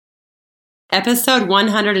Episode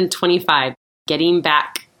 125, Getting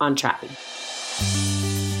Back on Track.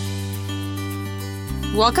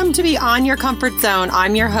 Welcome to Beyond Your Comfort Zone.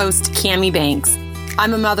 I'm your host, Cami Banks.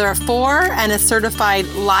 I'm a mother of 4 and a certified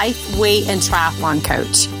life, weight, and triathlon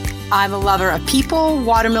coach. I'm a lover of people,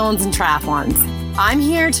 watermelons, and triathlons. I'm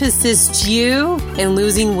here to assist you in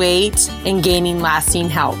losing weight and gaining lasting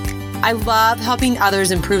health. I love helping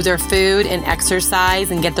others improve their food and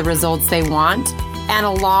exercise and get the results they want. And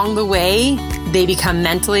along the way, they become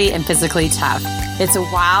mentally and physically tough. It's a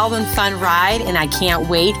wild and fun ride, and I can't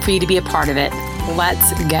wait for you to be a part of it.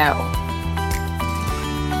 Let's go.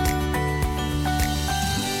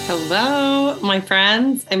 Hello, my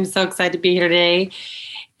friends. I'm so excited to be here today.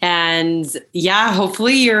 And yeah,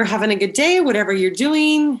 hopefully you're having a good day, whatever you're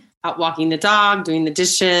doing, out walking the dog, doing the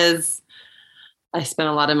dishes. I spend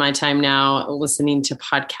a lot of my time now listening to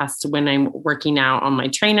podcasts when I'm working out on my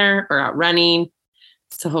trainer or out running.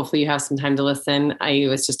 So hopefully you have some time to listen. I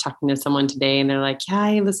was just talking to someone today and they're like, yeah,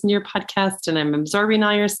 I listen to your podcast and I'm absorbing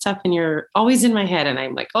all your stuff and you're always in my head. And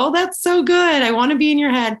I'm like, oh, that's so good. I want to be in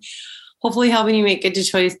your head. Hopefully helping you make good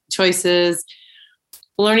choices,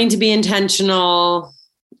 learning to be intentional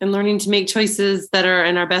and learning to make choices that are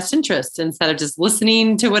in our best interest instead of just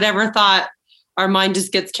listening to whatever thought our mind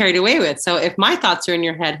just gets carried away with. So if my thoughts are in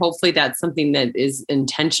your head, hopefully that's something that is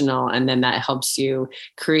intentional. And then that helps you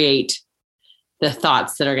create the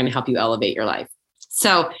thoughts that are going to help you elevate your life.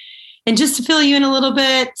 So, and just to fill you in a little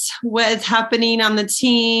bit, what's happening on the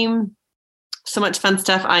team, so much fun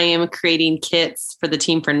stuff. I am creating kits for the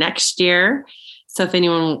team for next year. So if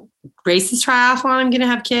anyone races triathlon, I'm going to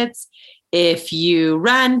have kits. If you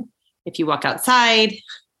run, if you walk outside,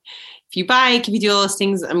 if you bike, if you do all those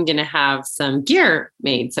things, I'm going to have some gear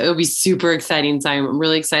made. So it'll be super exciting. So I'm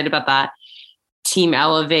really excited about that. Team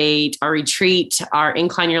Elevate, our retreat, our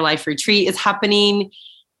Incline Your Life retreat is happening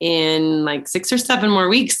in like 6 or 7 more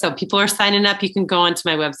weeks. So people are signing up. You can go onto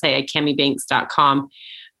my website at camibanks.com,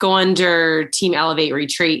 go under Team Elevate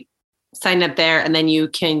retreat, sign up there, and then you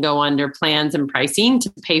can go under plans and pricing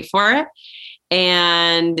to pay for it.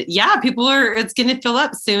 And yeah, it's going to fill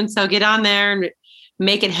up soon. So get on there and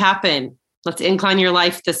make it happen. Let's incline your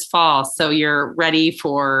life this fall. So you're ready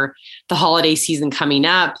for the holiday season coming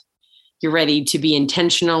up. You're ready to be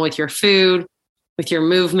intentional with your food, with your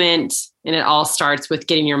movement, and it all starts with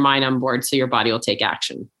getting your mind on board so your body will take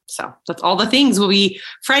action. So that's all the things. We'll be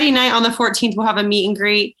Friday night on the 14th. We'll have a meet and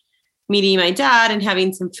greet, meeting my dad and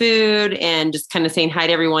having some food and just kind of saying hi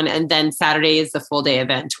to everyone. And then Saturday is the full day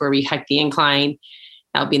event where we hike the incline.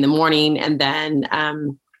 That'll be in the morning. And then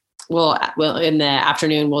we'll in the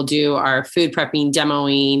afternoon, we'll do our food prepping,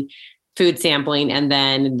 demoing, food sampling. And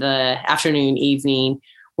then the afternoon, evening,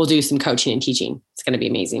 we'll do some coaching and teaching. It's going to be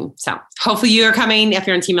amazing. So hopefully you are coming. If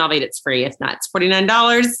you're on Team Elevate, it's free. If not, it's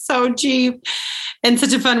 $49. So cheap and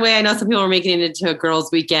such a fun way. I know some people are making it into a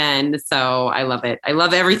girls' weekend. So I love it. I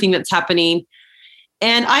love everything that's happening.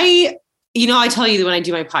 And I tell you that when I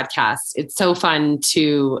do my podcast, it's so fun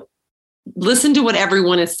to listen to what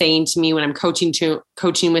everyone is saying to me when I'm coaching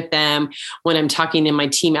with them, when I'm talking in my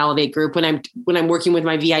Team Elevate group, when I'm working with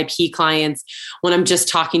my VIP clients, when I'm just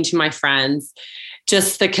talking to my friends.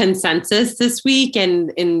 Just the consensus this week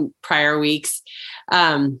and in prior weeks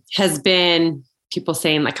has been people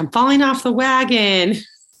saying like, I'm falling off the wagon.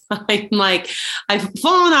 I'm like, I've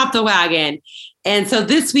fallen off the wagon. And so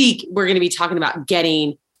this week we're going to be talking about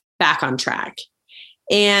getting back on track.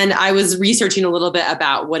 And I was researching a little bit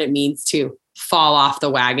about what it means to fall off the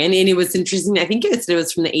wagon. And it was interesting. I think it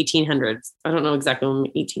was from the 1800s. I don't know exactly when,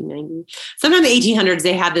 1890. Sometime in the 1800s,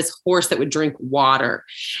 they had this horse that would drink water.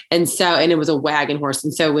 And it was a wagon horse.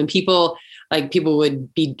 And so when people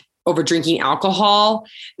would be over drinking alcohol,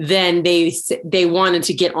 then they wanted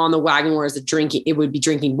to get on the wagon, whereas it would be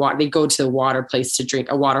drinking water. They'd go to the water place to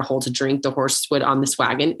drink, a water hole to drink. The horse would on this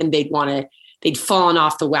wagon, and they'd fallen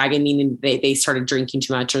off the wagon, meaning they started drinking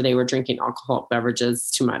too much or they were drinking alcoholic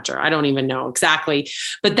beverages too much, or I don't even know exactly,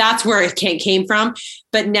 but that's where it came from.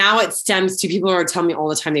 But now it stems to people who are telling me all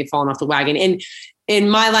the time they've fallen off the wagon. And in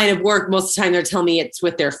my line of work, most of the time they're telling me it's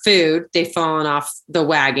with their food. They've fallen off the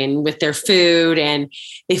wagon with their food, and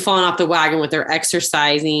they've fallen off the wagon with their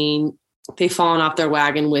exercising. They've fallen off their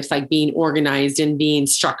wagon with like being organized and being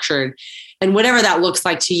structured, and whatever that looks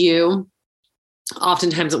like to you.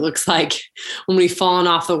 Oftentimes it looks like when we've fallen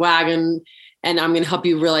off the wagon, and I'm going to help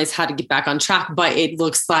you realize how to get back on track. But it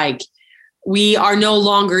looks like we are no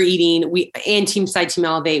longer eating. And Team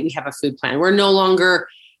Elevate, we have a food plan. We're no longer,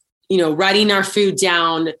 writing our food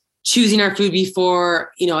down, choosing our food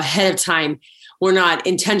before, ahead of time. We're not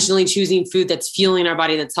intentionally choosing food that's fueling our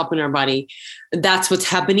body, that's helping our body. That's what's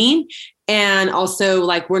happening. And also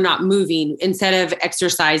like we're not moving. Instead of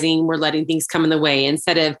exercising, we're letting things come in the way.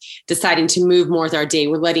 Instead of deciding to move more with our day,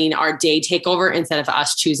 we're letting our day take over instead of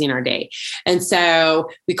us choosing our day. And so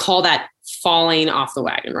we call that falling off the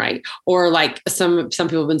wagon, right? Or like some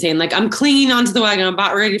people have been saying, like, I'm clinging onto the wagon, I'm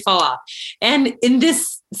about ready to fall off. And in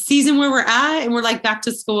this season where we're at, and we're like back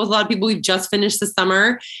to school with a lot of people, we've just finished the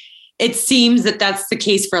summer. It seems that that's the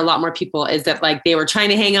case for a lot more people, is that like they were trying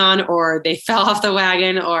to hang on, or they fell off the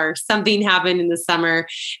wagon, or something happened in the summer,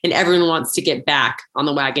 and everyone wants to get back on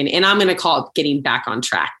the wagon. And I'm going to call it getting back on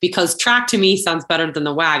track, because track to me sounds better than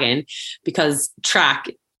the wagon, because track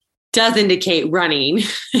does indicate running.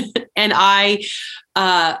 And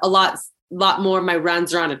a lot more of my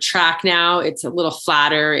runs are on a track now. It's a little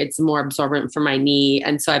flatter. It's more absorbent for my knee.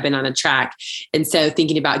 And so I've been on a track. And so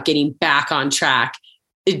thinking about getting back on track,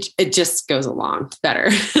 it just goes along better.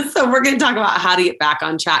 So we're going to talk about how to get back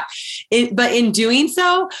on track. But in doing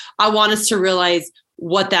so, I want us to realize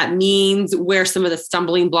what that means, where some of the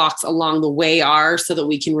stumbling blocks along the way are, so that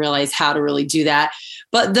we can realize how to really do that.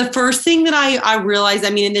 But the first thing that I realized, I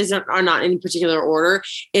mean, and these are not in any particular order,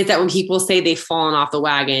 is that when people say they've fallen off the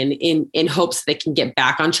wagon in hopes they can get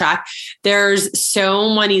back on track, there's so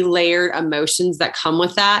many layered emotions that come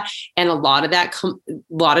with that. And a lot of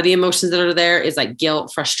the emotions that are there is like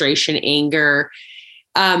guilt, frustration, anger.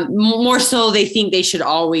 More so they think they should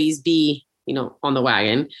always be, on the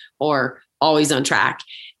wagon or always on track.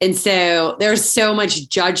 And so there's so much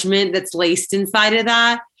judgment that's laced inside of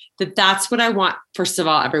that's what I want, first of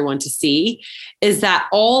all, everyone to see, is that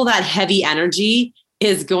all that heavy energy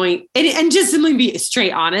is going, and just simply be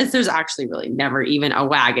straight honest, there's actually really never even a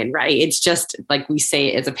wagon, right? It's just like we say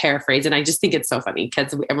it as a paraphrase. And I just think it's so funny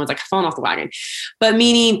because everyone's like, I've fallen off the wagon. But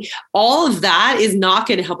meaning all of that is not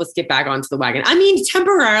going to help us get back onto the wagon. I mean,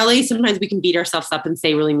 temporarily, sometimes we can beat ourselves up and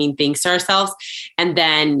say really mean things to ourselves. And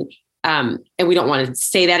then and we don't want to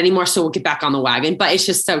say that anymore. So we'll get back on the wagon, but it's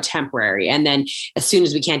just so temporary. And then as soon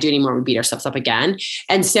as we can't do it anymore, we beat ourselves up again.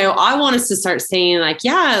 And so I want us to start saying like,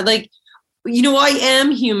 yeah, like, I am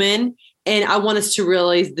human. And I want us to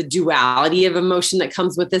realize the duality of emotion that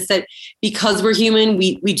comes with this, that because we're human,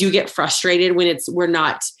 we do get frustrated when we're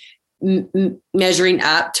not measuring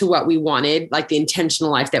up to what we wanted, like the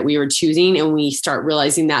intentional life that we were choosing. And we start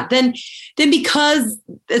realizing that then because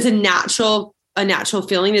it's a natural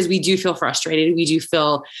feeling is we do feel frustrated. We do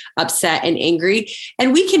feel upset and angry,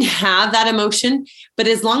 and we can have that emotion. But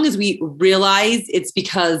as long as we realize it's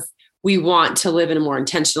because we want to live in a more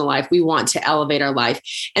intentional life, we want to elevate our life,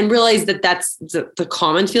 and realize that that's the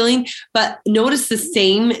common feeling. But notice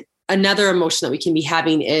another emotion that we can be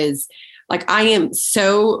having is like, I am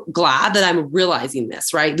so glad that I'm realizing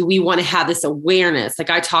this, right? We want to have this awareness. Like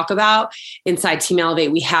I talk about inside Team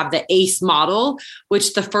Elevate, we have the ACE model,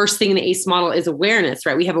 which the first thing in the ACE model is awareness,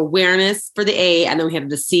 right? We have awareness for the A, and then we have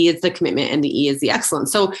the C is the commitment, and the E is the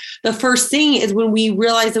excellence. So the first thing is when we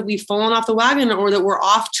realize that we've fallen off the wagon, or that we're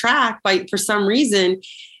off track for some reason,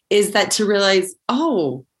 is that to realize,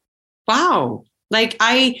 oh, wow, like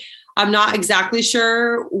I'm not exactly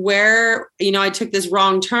sure where, I took this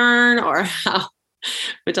wrong turn, or how,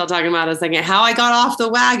 which I'll talk about in a second, how I got off the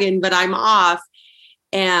wagon, but I'm off.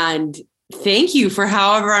 And thank you for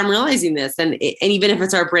however I'm realizing this. And even if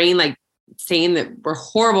it's our brain, like saying that we're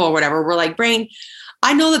horrible or whatever, we're like, brain,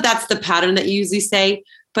 I know that that's the pattern that you usually say,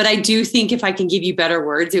 but I do think if I can give you better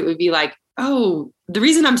words, it would be like, oh, the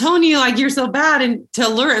reason I'm telling you like you're so bad and to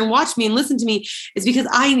alert and watch me and listen to me is because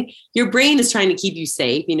your brain is trying to keep you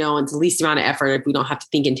safe, and it's the least amount of effort if we don't have to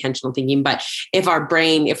think intentional thinking. But if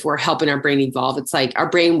we're helping our brain evolve, it's like our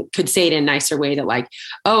brain could say it in a nicer way that like,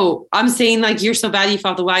 oh, I'm saying like, you're so bad you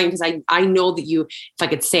fell off the wagon because I know that if I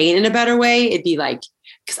could say it in a better way, it'd be like,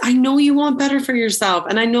 because I know you want better for yourself.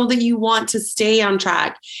 And I know that you want to stay on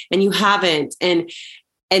track and you haven't. And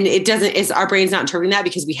it doesn't, our brain's not interpreting that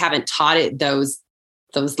because we haven't taught it those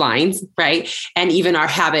lines, right? And even our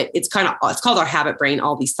habit, it's called our habit brain,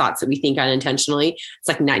 all these thoughts that we think unintentionally. It's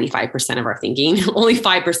like 95% of our thinking. Only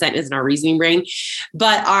 5% is in our reasoning brain.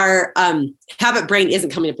 But our habit brain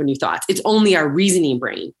isn't coming up with new thoughts. It's only our reasoning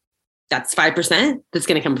brain. That's 5% that's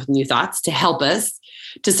going to come up with new thoughts to help us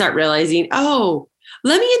to start realizing, oh,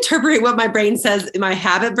 let me interpret what my brain says. My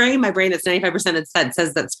habit brain, my brain that's 95% that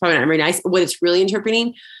says that's probably not very nice. What it's really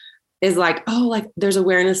interpreting is like, oh, like there's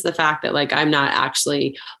awareness of the fact that like I'm not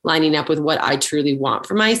actually lining up with what I truly want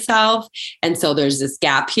for myself. And so there's this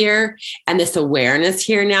gap here and this awareness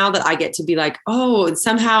here now that I get to be like, oh,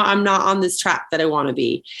 somehow I'm not on this track that I want to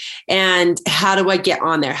be. And how do I get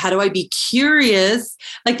on there? How do I be curious?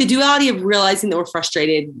 Like the duality of realizing that we're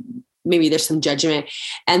frustrated, maybe there's some judgment,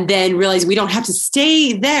 and then realize we don't have to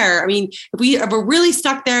stay there. I mean, if we're really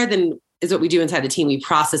stuck there, then is what we do inside the team. We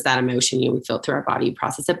process that emotion, we feel it through our body, we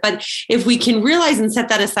process it. But if we can realize and set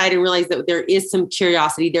that aside and realize that there is some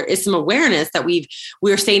curiosity, there is some awareness that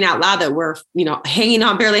we're saying out loud that we're, hanging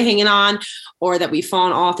on, barely hanging on, or that we've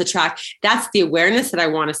fallen off the track. That's the awareness that I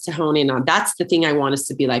want us to hone in on. That's the thing I want us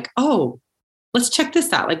to be like, oh, let's check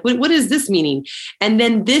this out. Like, what is this meaning? And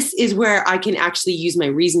then this is where I can actually use my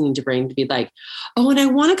reasoning brain to be like, oh, and I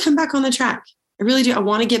want to come back on the track. I really do. I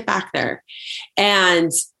want to get back there.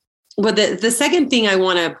 And but the second thing I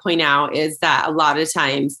want to point out is that a lot of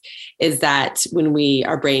times is that when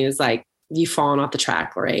our brain is like, you've fallen off the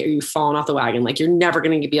track, right? Or you've fallen off the wagon, like you're never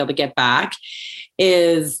going to be able to get back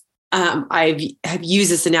is, I've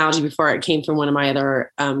used this analogy before. It came from one of my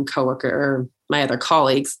other coworker or my other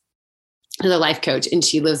colleagues, the life coach, and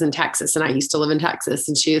she lives in Texas and I used to live in Texas.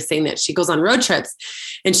 And she was saying that she goes on road trips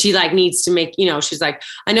and she like needs to make, she's like,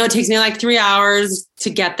 I know it takes me like 3 hours to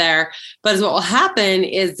get there, but what will happen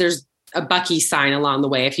is there's a Buc-ee's sign along the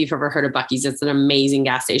way. If you've ever heard of Buc-ee's, it's an amazing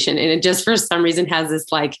gas station. And it just for some reason has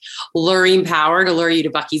this like luring power to lure you to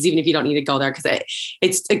Buc-ee's, even if you don't need to go there. Cause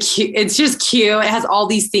it's just cute. It has all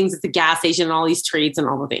these things at the gas station and all these treats and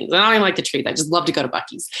all the things. I don't even like the treats. I just love to go to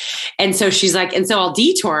Buc-ee's. And so she's like, and so I'll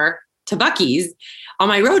detour to Buc-ee's on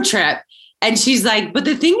my road trip. And she's like, but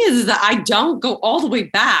the thing is that I don't go all the way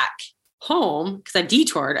back home because I've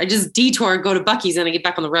detoured. I just detour, go to Buc-ee's, and I get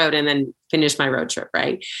back on the road and then finish my road trip.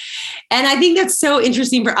 Right. And I think that's so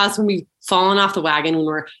interesting for us when we've fallen off the wagon, when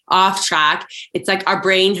we're off track. It's like our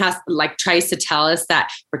brain tries to tell us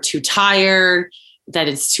that we're too tired, that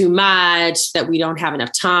it's too much, that we don't have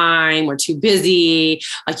enough time, we're too busy,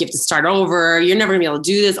 like you have to start over, you're never gonna be able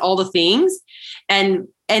to do this, all the things.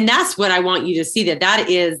 And that's what I want you to see, that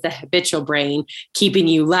is the habitual brain keeping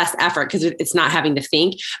you less effort because it's not having to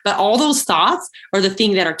think. But all those thoughts are the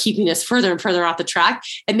thing that are keeping us further and further off the track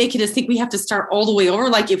and making us think we have to start all the way over.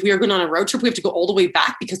 Like if we are going on a road trip, we have to go all the way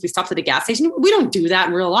back because we stopped at a gas station. We don't do that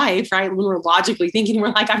in real life, right? When we're logically thinking,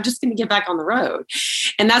 we're like, I'm just going to get back on the road.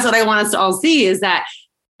 And that's what I want us to all see is that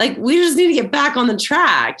like, we just need to get back on the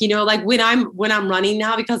track, like when I'm running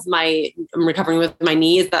now, because I'm recovering with my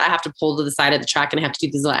knees, that I have to pull to the side of the track and I have to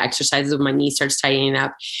do these little exercises when my knee starts tightening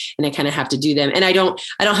up and I kind of have to do them. And I don't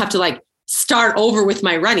have to like start over with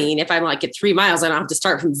my running. If I'm like at 3 miles, I don't have to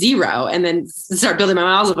start from 0 and then start building my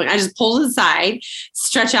miles up. I just pull to the side,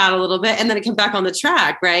 stretch out a little bit, and then I come back on the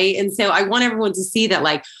track. Right. And so I want everyone to see that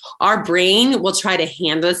like our brain will try to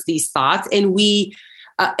hand us these thoughts, and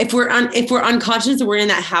if we're unconscious and we're in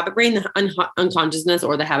that habit brain, the unconsciousness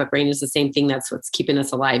or the habit brain is the same thing. That's what's keeping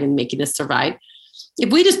us alive and making us survive.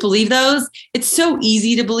 If we just believe those, it's so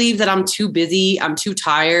easy to believe that I'm too busy, I'm too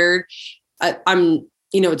tired,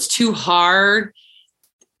 it's too hard,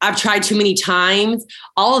 I've tried too many times.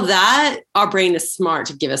 All of that, our brain is smart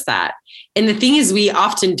to give us that. And the thing is, we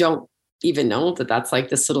often don't even know that that's like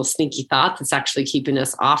this little sneaky thought that's actually keeping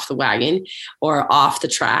us off the wagon or off the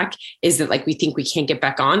track, is that like we think we can't get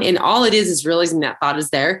back on. And all it is realizing that thought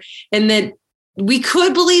is there and that we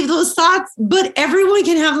could believe those thoughts, but everyone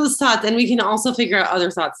can have those thoughts. And we can also figure out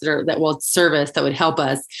other thoughts that will serve us, that would help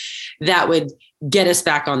us, that would get us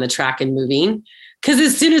back on the track and moving. Because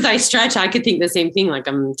as soon as I stretch, I could think the same thing, like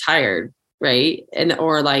I'm tired. Right.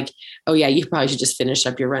 Or like, oh yeah, you probably should just finish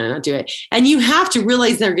up your run and not do it. And you have to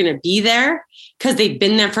realize they're going to be there because they've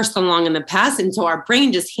been there for so long in the past. And so our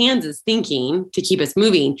brain just hands us thinking to keep us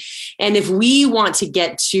moving. And if we want to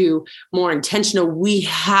get to more intentional, we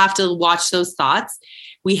have to watch those thoughts.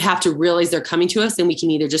 We have to realize they're coming to us, and we can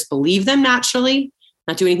either just believe them naturally,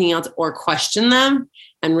 not do anything else, or question them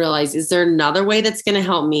and realize, is there another way that's going to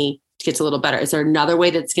help me to get a little better? Is there another way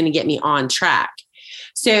that's going to get me on track?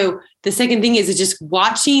 So the second thing is just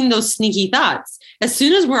watching those sneaky thoughts. As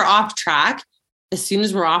soon as we're off track, as soon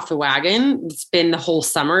as we're off the wagon, it's been the whole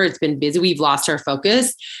summer, it's been busy, we've lost our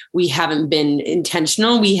focus, we haven't been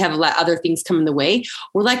intentional, we have let other things come in the way.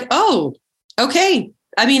 We're like, oh, okay.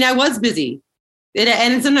 I mean, I was busy.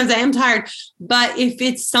 And sometimes I am tired, but if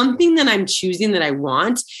it's something that I'm choosing that I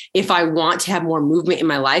want, if I want to have more movement in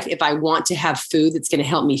my life, if I want to have food that's going to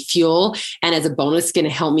help me fuel, and as a bonus, going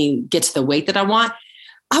to help me get to the weight that I want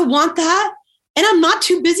that. And I'm not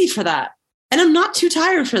too busy for that. And I'm not too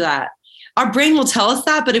tired for that. Our brain will tell us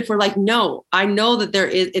that. But if we're like, no, I know that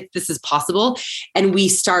this is possible. And we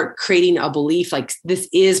start creating a belief like this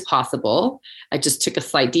is possible. I just took a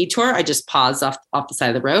slight detour. I just paused off the side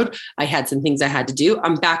of the road. I had some things I had to do.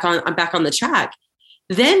 I'm back on the track.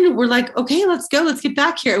 then we're like, okay, let's go, let's get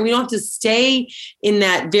back here. And we don't have to stay in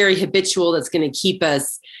that very habitual that's going to keep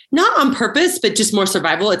us not on purpose, but just more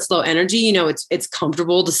survival. It's low energy. You know, it's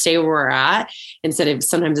comfortable to stay where we're at instead of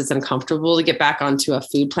sometimes it's uncomfortable to get back onto a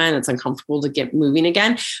food plan. It's uncomfortable to get moving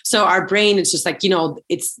again. So our brain is just like, you know,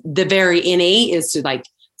 it's the very innate is to like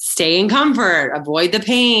stay in comfort, avoid the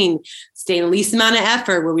pain, stay in the least amount of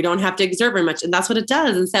effort where we don't have to exert very much. And that's what it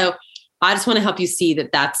does. And so I just want to help you see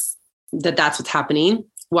that's what's happening.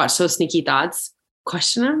 Watch those sneaky thoughts,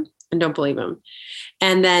 question them, and don't believe them.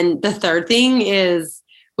 And then the third thing is,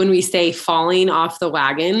 when we say falling off the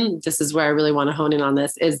wagon, this is where I really want to hone in on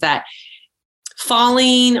this, is that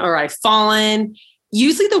falling or I've fallen,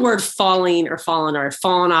 usually the word falling or fallen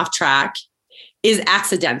off track is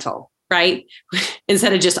accidental, right?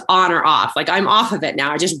 Instead of just on or off. Like I'm off of it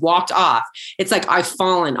now. I just walked off. It's like I've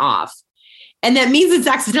fallen off. And that means it's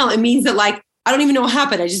accidental. It means that like, I don't even know what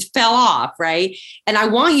happened. I just fell off, right? And I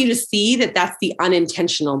want you to see that that's the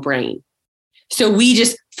unintentional brain. So we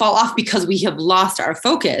just fall off because we have lost our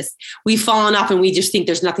focus. We've fallen off and we just think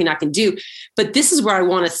there's nothing I can do. But this is where I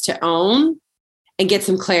want us to own and get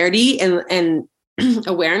some clarity and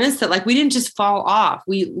awareness that like we didn't just fall off.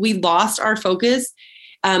 We lost our focus.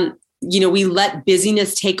 We let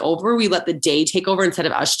busyness take over. We let the day take over instead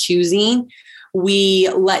of us choosing. We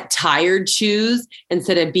let tired choose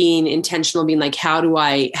instead of being intentional, being like, how do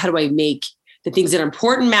I make the things that are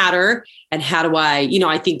important matter? And how do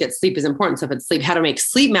I think that sleep is important. So if it's sleep, how to make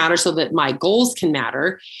sleep matter so that my goals can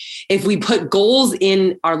matter. If we put goals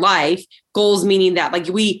in our life, goals meaning that like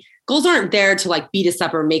goals aren't there to like beat us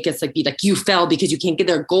up or make us like be like, you fell because you can't get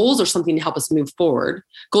there. Goals are something to help us move forward.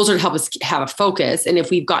 Goals are to help us have a focus. And if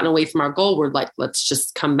we've gotten away from our goal, we're like, let's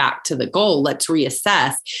just come back to the goal. Let's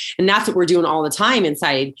reassess. And that's what we're doing all the time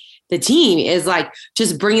inside the team is like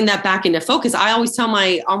just bringing that back into focus. I always tell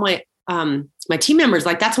my team members,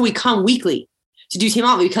 like that's how we come weekly to do team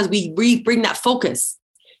outreach because we bring that focus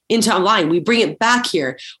into online. We bring it back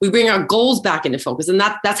here. We bring our goals back into focus. And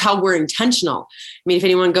that's how we're intentional. I mean, if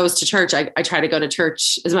anyone goes to church, I try to go to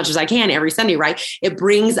church as much as I can every Sunday, right? It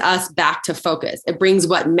brings us back to focus. It brings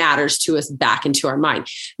what matters to us back into our mind.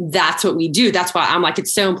 That's what we do. That's why I'm like,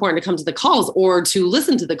 it's so important to come to the calls or to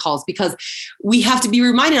listen to the calls because we have to be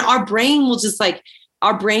reminded. Our brain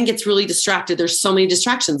gets really distracted. There's so many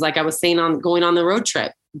distractions. Like I was saying going on the road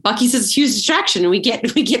trip, Buc-ee's is a huge distraction and we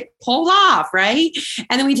get pulled off, right?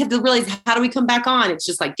 And then we have to realize, how do we come back on? It's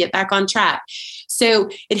just like, get back on track. So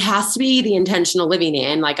it has to be the intentional living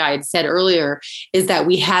in, like I had said earlier, is that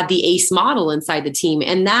we have the ACE model inside the team.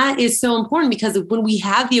 And that is so important because when we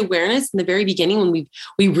have the awareness in the very beginning, when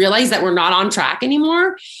we realize that we're not on track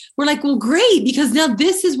anymore, we're like, well, great, because now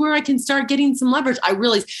this is where I can start getting some leverage. I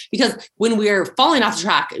realize because when we're falling off the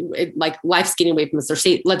track, like life's getting away from us, or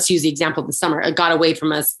say, let's use the example of the summer, it got away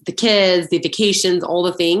from us, the kids, the vacations, all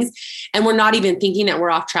the things. And we're not even thinking that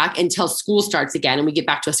we're off track until school starts again and we get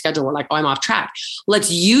back to a schedule. We're like, oh, I'm off track.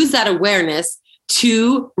 Let's use that awareness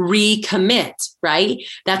to recommit, right?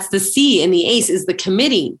 That's the C in the ACE is the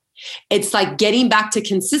committing. It's like getting back to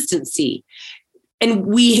consistency. And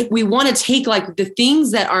we want to take like the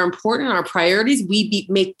things that are important, our priorities,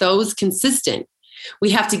 make those consistent.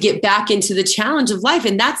 We have to get back into the challenge of life.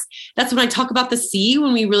 And that's when I talk about the C,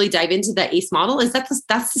 when we really dive into that ACE model, is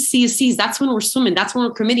that's the C of C's. That's when we're swimming. That's when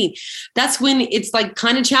we're committing. That's when it's like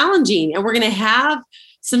kind of challenging and we're going to have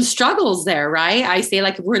some struggles there, right? I say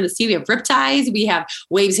like if we're in the sea, we have riptides, we have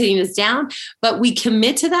waves hitting us down, but we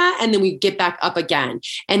commit to that and then we get back up again.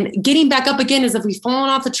 And getting back up again is if we've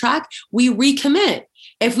fallen off the track, we recommit.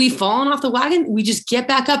 If we've fallen off the wagon, we just get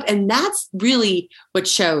back up. And that's really what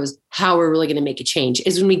shows how we're really going to make a change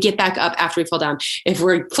is when we get back up after we fall down. If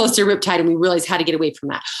we're close to a riptide and we realize how to get away from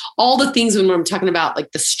that. All the things when we're talking about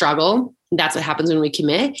like the struggle, that's what happens when we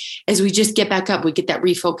commit, is we just get back up. We get that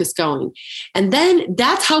refocus going. And then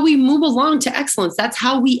that's how we move along to excellence. That's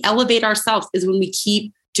how we elevate ourselves is when we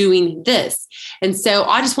keep doing this. And so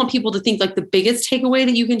I just want people to think like the biggest takeaway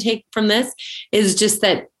that you can take from this is just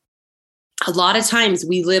that a lot of times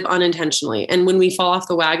we live unintentionally. And when we fall off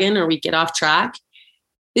the wagon or we get off track,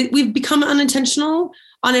 we've become unintentional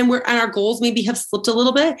and our goals maybe have slipped a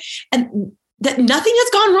little bit. And that nothing has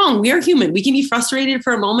gone wrong. We are human. We can be frustrated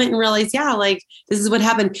for a moment and realize, yeah, like this is what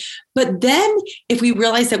happened. But then if we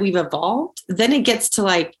realize that we've evolved, then it gets to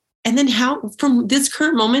like, And then from this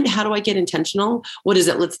current moment, how do I get intentional? What is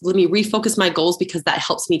it? Let me refocus my goals, because that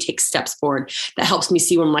helps me take steps forward. That helps me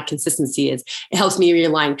see where my consistency is. It helps me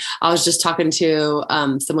realign. I was just talking to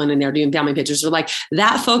someone, and they're doing family pictures. They're like,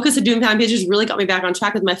 that focus of doing family pictures really got me back on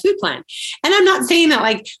track with my food plan. And I'm not saying that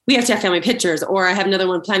like we have to have family pictures, or I have another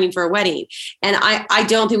one planning for a wedding. And I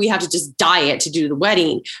don't think we have to just diet to do the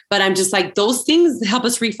wedding, but I'm just like, those things help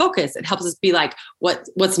us refocus. It helps us be like, what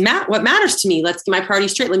matters to me? Let's get my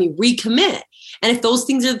priorities straight. Let me recommit. And if those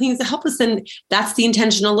things are the things that help us, then that's the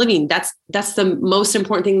intentional living. That's the most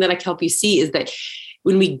important thing that I can help you see, is that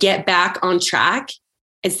when we get back on track,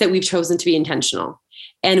 it's that we've chosen to be intentional,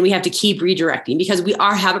 and we have to keep redirecting, because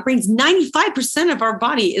our habit brains, 95% of our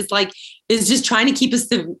body is just trying to keep us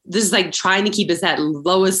trying to keep us at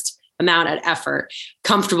lowest amount of effort,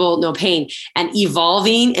 comfortable, no pain. And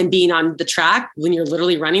evolving and being on the track when you're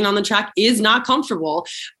literally running on the track is not comfortable,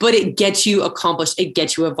 but it gets you accomplished. It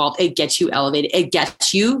gets you evolved. It gets you elevated. It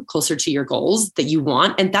gets you closer to your goals that you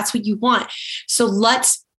want. And that's what you want. So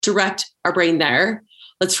let's direct our brain there.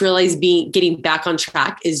 Let's realize getting back on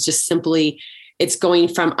track is just simply, it's going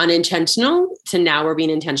from unintentional to now we're being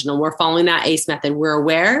intentional. We're following that ACE method. We're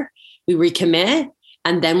aware, we recommit,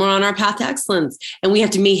 and then we're on our path to excellence. And we have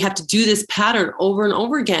to do this pattern over and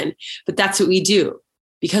over again. But that's what we do,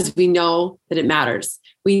 because we know that it matters.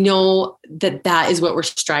 We know that is what we're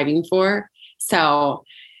striving for. So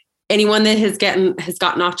anyone that has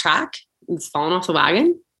gotten off track, has fallen off the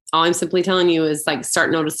wagon, all I'm simply telling you is like,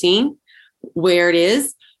 start noticing where it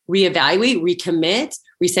is, reevaluate, recommit,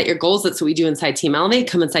 reset your goals. That's what we do inside Team Elevate.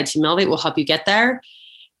 Come inside Team Elevate. We'll help you get there.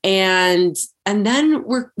 And then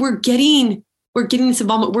we're getting this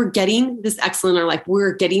involvement. We're getting this excellent in our life.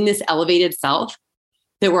 We're getting this elevated self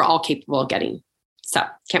that we're all capable of getting. So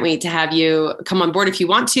can't wait to have you come on board if you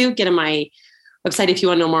want to. Get on my website if you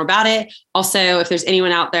want to know more about it. Also, if there's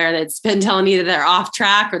anyone out there that's been telling you that they're off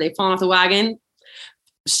track or they've fallen off the wagon,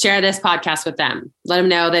 share this podcast with them. Let them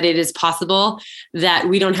know that it is possible, that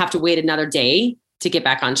we don't have to wait another day to get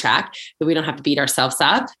back on track, that we don't have to beat ourselves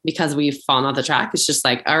up because we've fallen off the track. It's just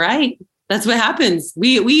like, all right, that's what happens.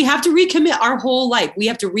 We have to recommit our whole life. We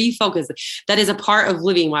have to refocus. That is a part of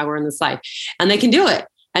living while we're in this life, and they can do it.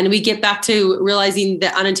 And we get back to realizing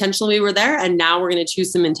that unintentionally we were there, and now we're going to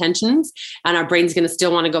choose some intentions, and our brain's going to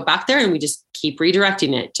still want to go back there, and we just keep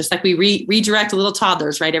redirecting it. Just like we redirect little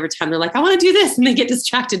toddlers, right? Every time they're like, I want to do this, and they get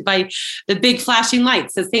distracted by the big flashing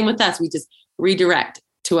lights. The same with us. We just redirect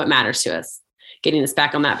to what matters to us, getting us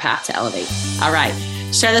back on that path to elevate. All right.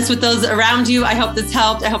 Share this with those around you. I hope this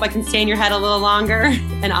helped. I hope I can stay in your head a little longer,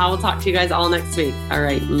 and I will talk to you guys all next week. All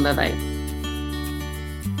right. Bye-bye.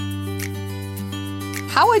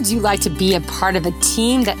 How would you like to be a part of a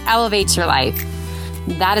team that elevates your life?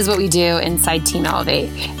 That is what we do inside Team Elevate,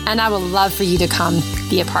 and I would love for you to come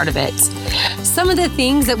be a part of it. Some of the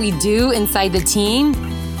things that we do inside the team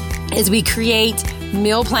is we create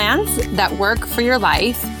meal plans that work for your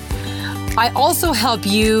life. I also help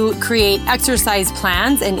you create exercise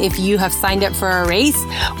plans, and if you have signed up for a race,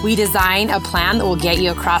 we design a plan that will get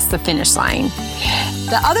you across the finish line.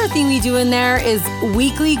 The other thing we do in there is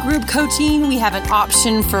weekly group coaching. We have an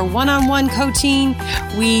option for one-on-one coaching.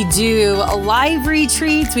 We do live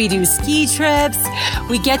retreats. We do ski trips.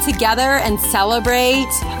 We get together and celebrate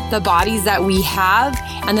the bodies that we have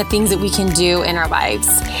and the things that we can do in our lives.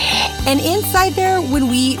 And inside there, when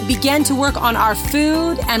we begin to work on our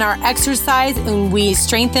food and our exercise, and we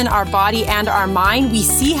strengthen our body and our mind, we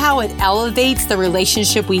see how it elevates the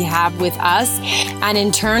relationship we have with us. And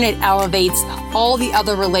in turn, it elevates all the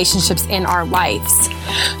other relationships in our lives.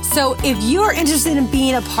 So if you are interested in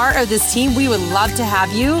being a part of this team, we would love to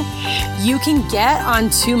have you. You can get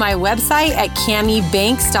onto my website at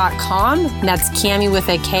CamiBanks.com. That's Cami with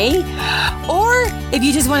a K. Or if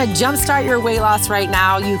you just want to jumpstart your weight loss right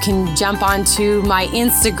now, you can jump onto my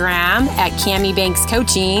Instagram at Cami Banks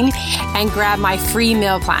Coaching and grab my free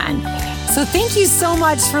meal plan. So thank you so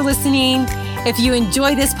much for listening. If you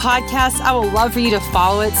enjoy this podcast, I would love for you to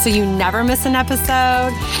follow it so you never miss an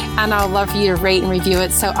episode. And I would love for you to rate and review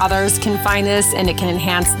it so others can find this and it can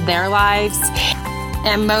enhance their lives.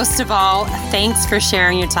 And most of all, thanks for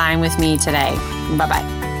sharing your time with me today.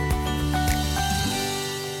 Bye-bye.